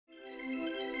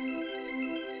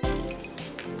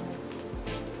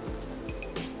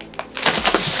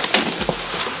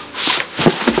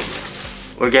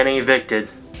we're getting evicted.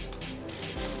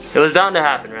 It was bound to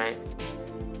happen, right?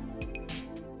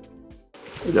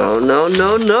 No, no,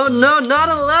 no, no, no, not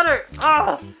a letter!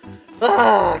 Ah!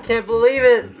 Ah, I can't believe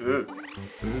it!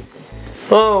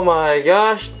 Oh my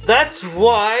gosh, that's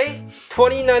why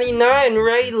 2099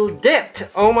 Ray dipped!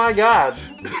 Oh my god!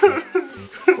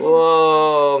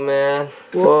 Whoa, man.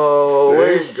 Whoa,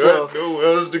 where's got nowhere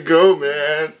else to go,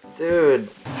 man. Dude.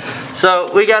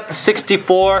 So, we got the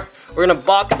 64. We're gonna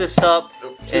box this up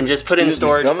and just put it in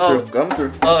storage. Come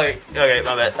through. Oh, okay,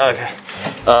 my bad. Okay.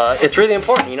 It's really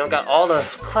important, you know, got all the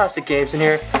classic games in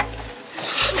here.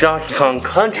 Donkey Kong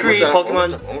Country,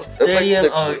 Pokemon Stadium.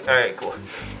 Oh, alright, cool.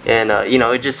 And, you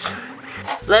know, it just,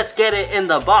 let's get it in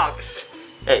the box.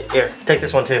 Hey, here, take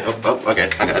this one too. Oh, okay,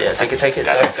 I got it. Yeah, take it.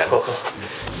 Got it. Cool.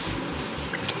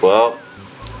 Well,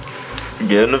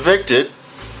 getting evicted.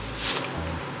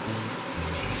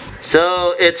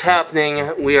 So it's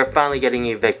happening. We are finally getting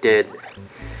evicted,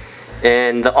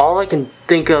 and all I can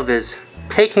think of is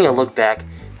taking a look back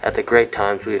at the great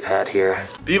times we've had here.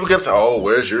 People kept saying, "Oh,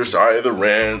 where's your side of the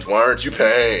rent? Why aren't you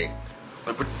paying?"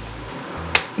 Like,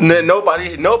 and then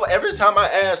nobody. Every time I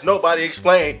asked, nobody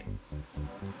explained,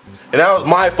 and that was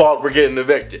my fault. We're getting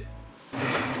evicted.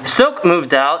 Silk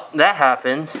moved out. That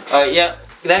happens. Yeah,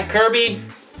 that Kirby.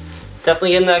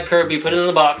 Definitely getting that Kirby. Put it in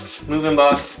the box. Moving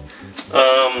box.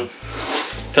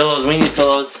 Pillows, we need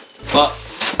pillows. Well,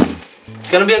 it's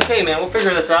gonna be okay, man. We'll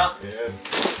figure this out. Yeah.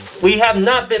 We have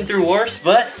not been through worse,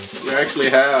 but We actually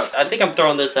have. I think I'm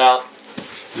throwing this out.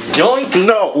 Yoink!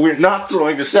 No, we're not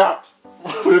throwing this out.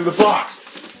 Put it in the box.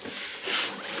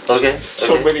 Okay.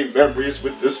 So many memories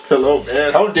with this pillow,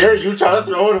 man. How dare you try to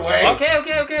throw it away?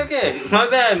 Okay. My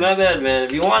bad, man.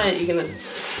 If you want it, you can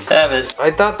have it.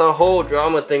 I thought the whole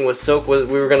drama thing with Silk was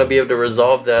we were gonna be able to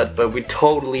resolve that, but we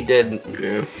totally didn't.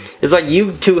 Yeah. It's like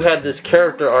you two had this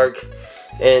character arc,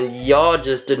 and y'all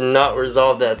just did not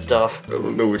resolve that stuff. I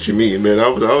don't know what you mean, man. I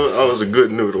was a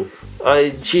good noodle.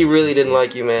 She really didn't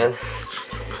like you, man.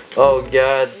 Oh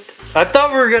God. I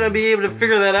thought we were gonna be able to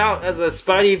figure that out as a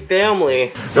Spidey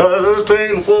family. God, that was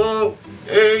painful.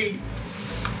 Hey.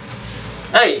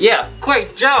 Hey, yeah,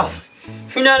 great job.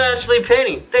 You're not actually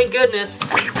painting, thank goodness. That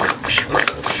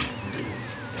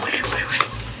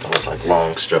was like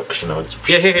long strokes, you know.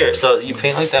 Yeah, here. So you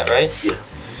paint like that, right? Yeah.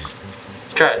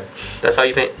 Try it. That's how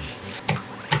you paint.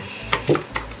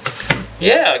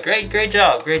 Yeah, great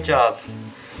job. Pretty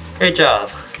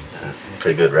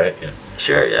good, right? Yeah.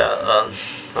 Sure, yeah.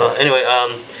 Anyway,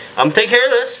 I'm gonna take care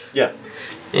of this. Yeah.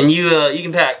 And you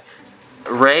can pack.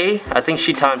 Ray, I think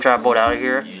she time traveled out of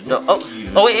here. So, oh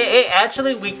wait, hey,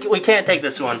 actually we can't take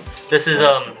this one. This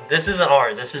isn't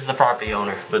ours. This is the property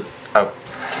owner. But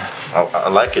I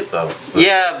like it though.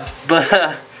 Yeah,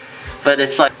 but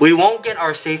it's like we won't get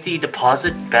our safety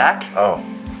deposit back. Oh.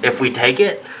 If we take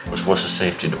it. What's a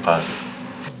safety deposit?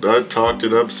 I talked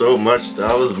it up so much that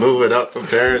I was moving up from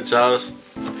parents' house.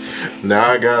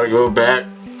 Now I gotta go back.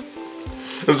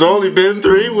 It's only been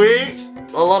 3 weeks.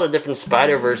 A lot of different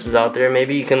Spider-Verses out there.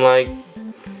 Maybe you can like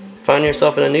find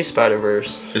yourself in a new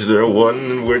Spider-Verse. Is there one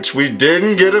in which we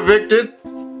didn't get evicted?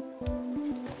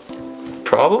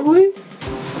 Probably.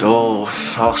 All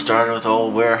started with the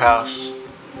old warehouse.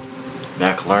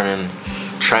 Back learning,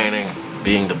 training,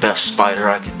 being the best spider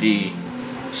I could be.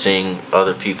 Seeing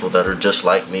other people that are just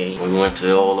like me. We went to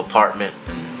the old apartment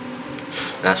and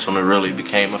that's when it really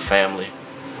became a family.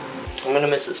 I'm gonna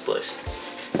miss this place.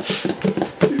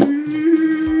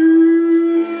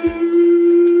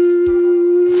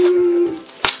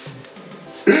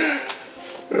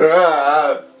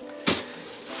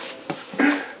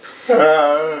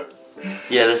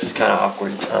 Yeah, this is kind of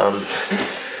awkward.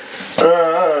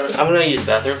 I'm gonna use the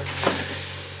bathroom.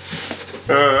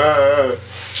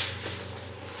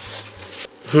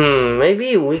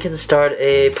 Maybe we can start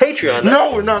a Patreon.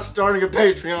 No, we're not starting a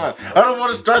Patreon. I don't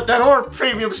want to start that or a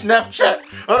premium Snapchat.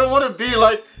 I don't want to be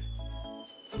like...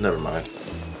 Never mind.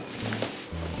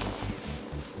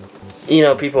 You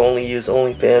know, people only use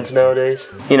OnlyFans nowadays.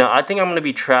 You know, I think I'm gonna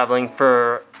be traveling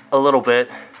for a little bit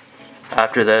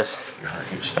after this.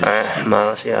 Alright,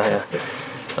 Miles, yeah.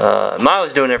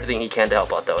 Miles doing everything he can to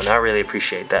help out though, and I really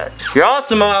appreciate that. You're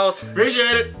awesome, Miles!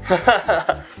 Appreciate it!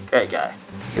 Great guy.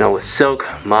 You know, with Silk,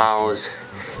 Miles,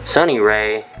 Sunny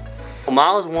Ray,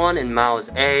 Miles 1 and Miles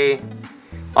A,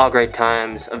 all great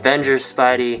times.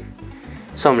 AvengerSpider,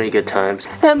 so many good times.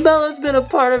 And Bella's been a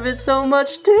part of it so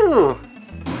much too.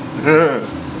 No.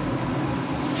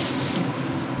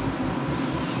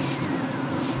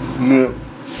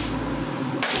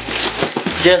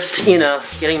 Just, you know,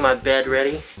 getting my bed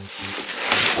ready.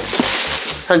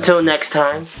 Until next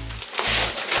time.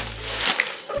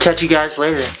 Catch you guys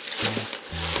later.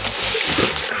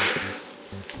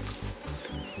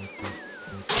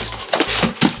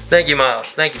 Thank you, Miles.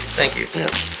 Thank you. Thank you. Yeah.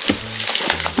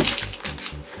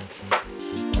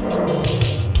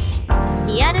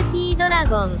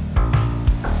 RealTDragon.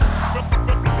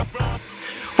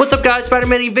 What's up, guys?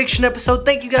 Spider-Man eviction episode.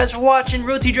 Thank you guys for watching.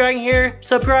 RealTDragon here.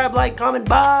 Subscribe, like, comment,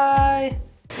 bye.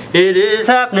 It is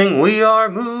happening. We are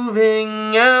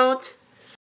moving out.